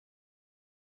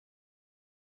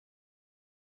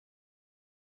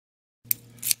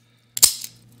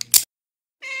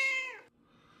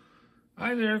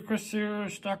Hi there, Chris here,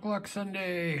 Stock Lock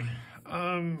Sunday.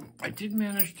 I did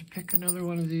manage to pick another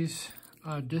one of these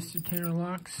distant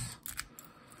locks.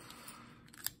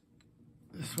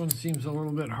 This one seems a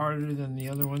little bit harder than the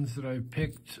other ones that I've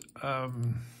picked.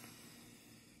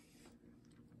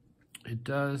 It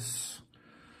does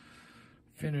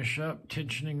finish up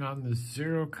tensioning on the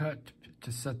zero cut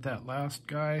to set that last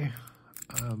guy,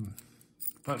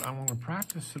 but I want to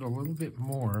practice it a little bit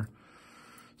more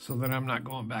so that I'm not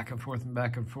going back and forth,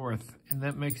 and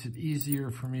that makes it easier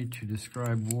for me to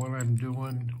describe what I'm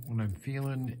doing, what I'm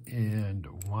feeling, and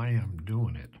why I'm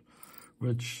doing it,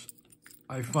 which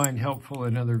I find helpful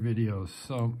in other videos.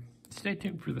 So stay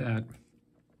tuned for that.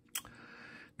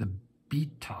 The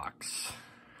detox.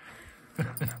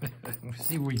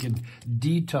 See if we can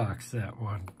detox that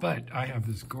one. But I have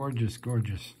this gorgeous,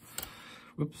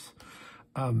 whoops,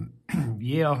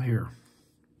 Yale here.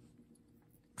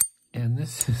 And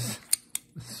this is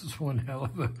one hell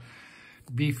of a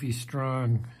beefy,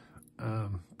 strong,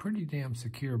 pretty damn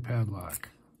secure padlock.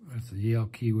 That's a Yale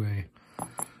Keyway.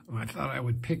 And I thought I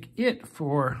would pick it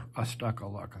for a Stock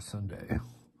Lock Sunday.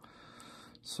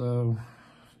 So,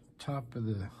 top of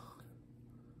the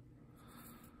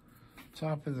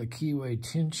Keyway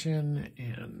tension,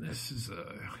 and this is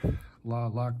a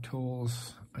lock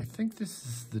tools. I think this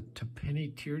is the Penny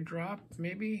teardrop,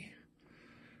 maybe.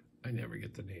 I never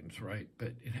get the names right, but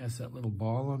it has that little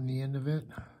ball on the end of it.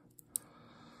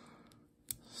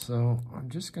 So I'm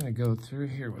just going to go through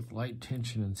here with light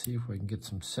tension and see if we can get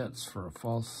some sets for a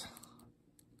false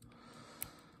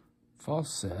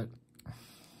set.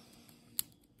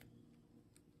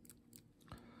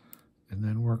 And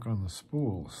then work on the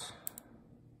spools.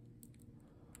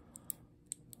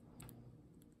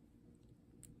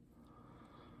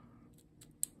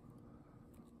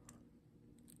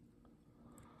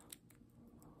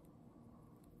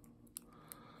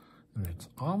 And it's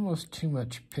almost too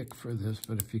much pick for this,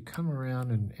 but if you come around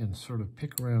and sort of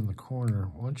pick around the corner,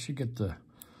 once you get the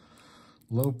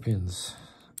low pins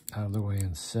out of the way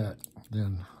and set,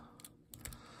 then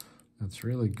that's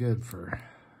really good for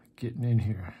getting in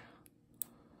here.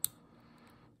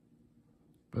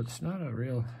 But it's not a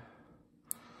real,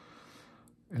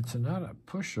 it's not a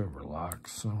pushover lock,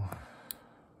 so it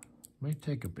may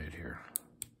take a bit here.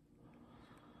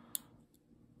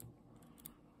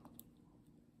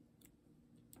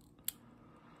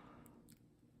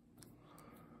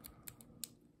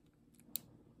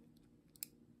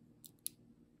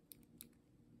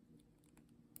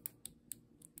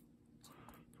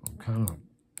 Kind of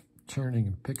turning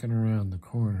and picking around the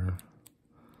corner.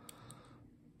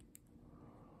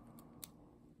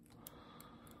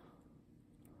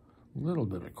 A little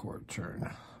bit of cord turn,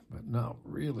 but not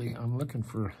really. I'm looking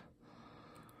for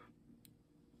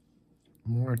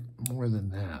more than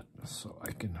that so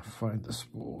I can find the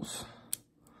spools.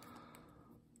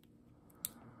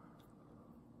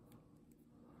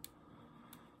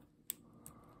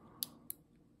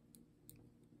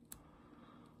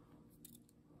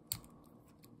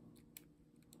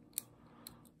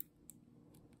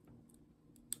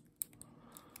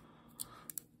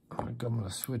 I think I'm going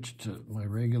to switch to my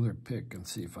regular pick and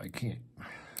see if I can't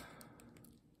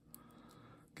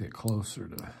get closer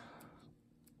to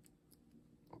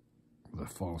the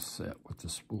false set with the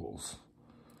spools.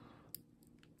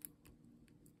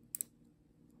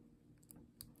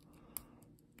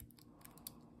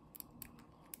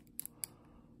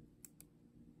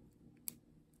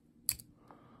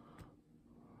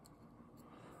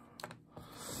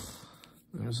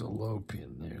 There's a low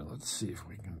pin there. Let's see if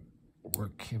we can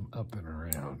work him up and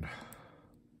around.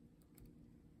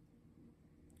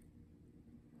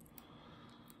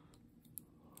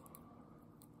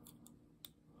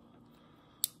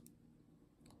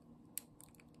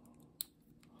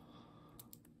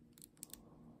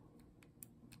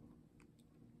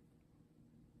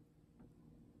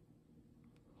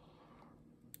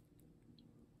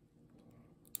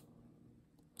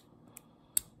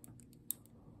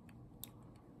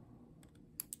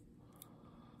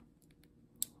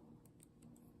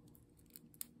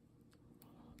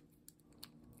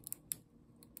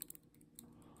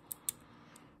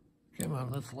 Come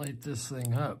on, let's light this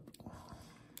thing up.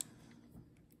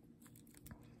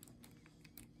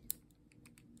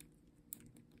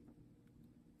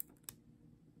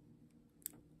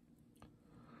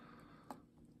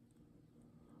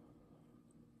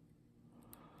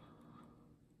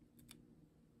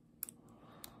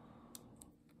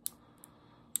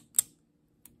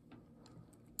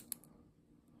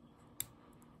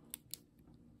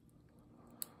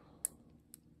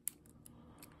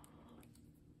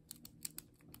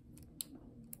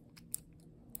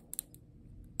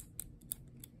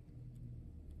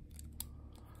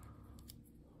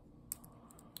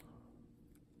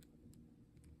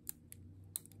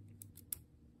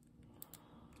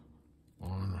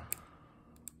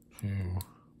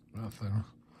 nothing.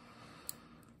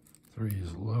 3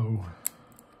 is low.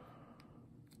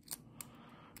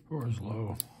 4 is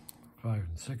low. 5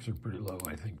 and 6 are pretty low,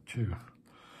 I think, too.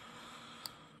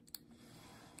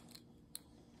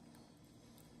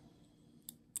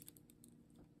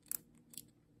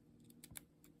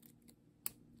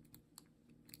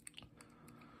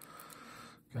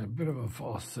 Got a bit of a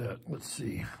false set. Let's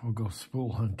see. We'll go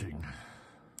spool hunting.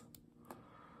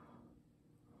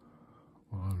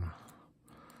 1.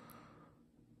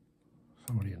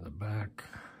 Somebody in the back.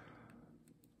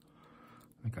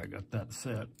 I think I got that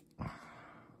set.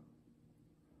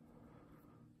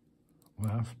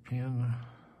 Last pin.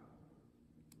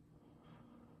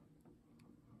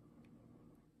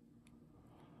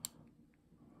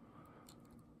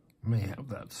 May have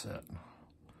that set.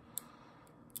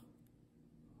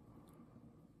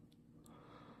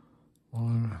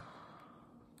 1.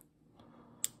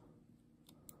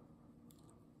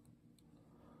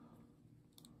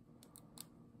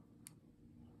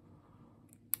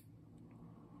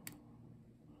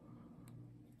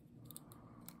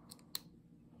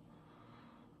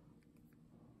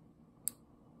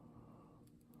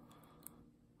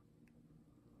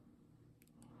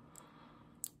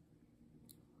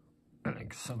 I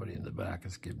think somebody in the back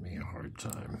is giving me a hard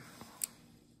time.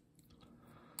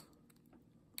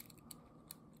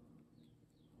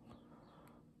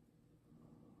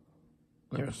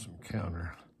 There's some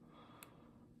counter.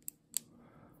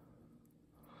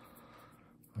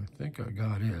 I think I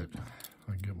got it. If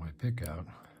I can get my pick out.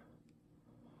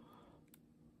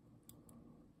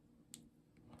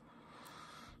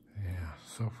 Yeah,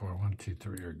 so far 1, 2,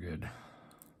 3 are good.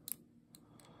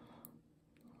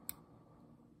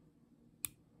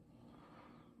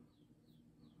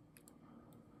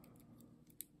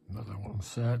 Another one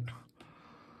set.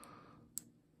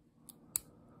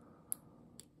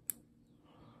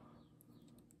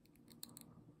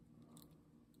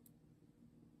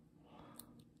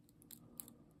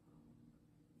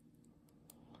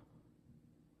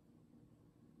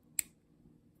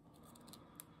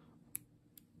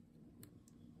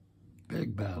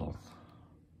 Big battle.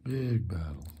 Big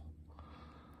battle.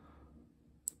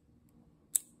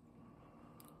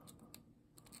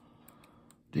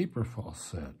 Deeper false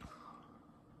set.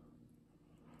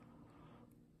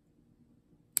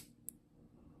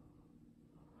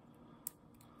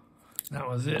 That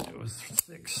was it. It was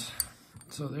 6.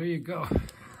 So there you go.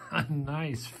 A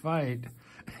nice fight.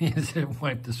 It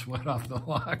wiped the sweat off the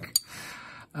lock.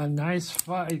 A nice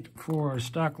fight for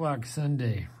Stock Lock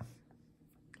Sunday.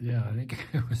 Yeah, I think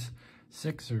it was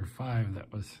 6 or 5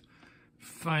 that was,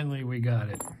 finally we got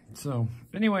it. So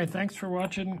anyway, thanks for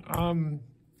watching.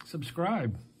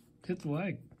 Subscribe, hit the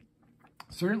like.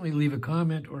 Certainly leave a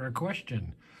comment or a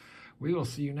question. We will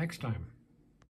see you next time.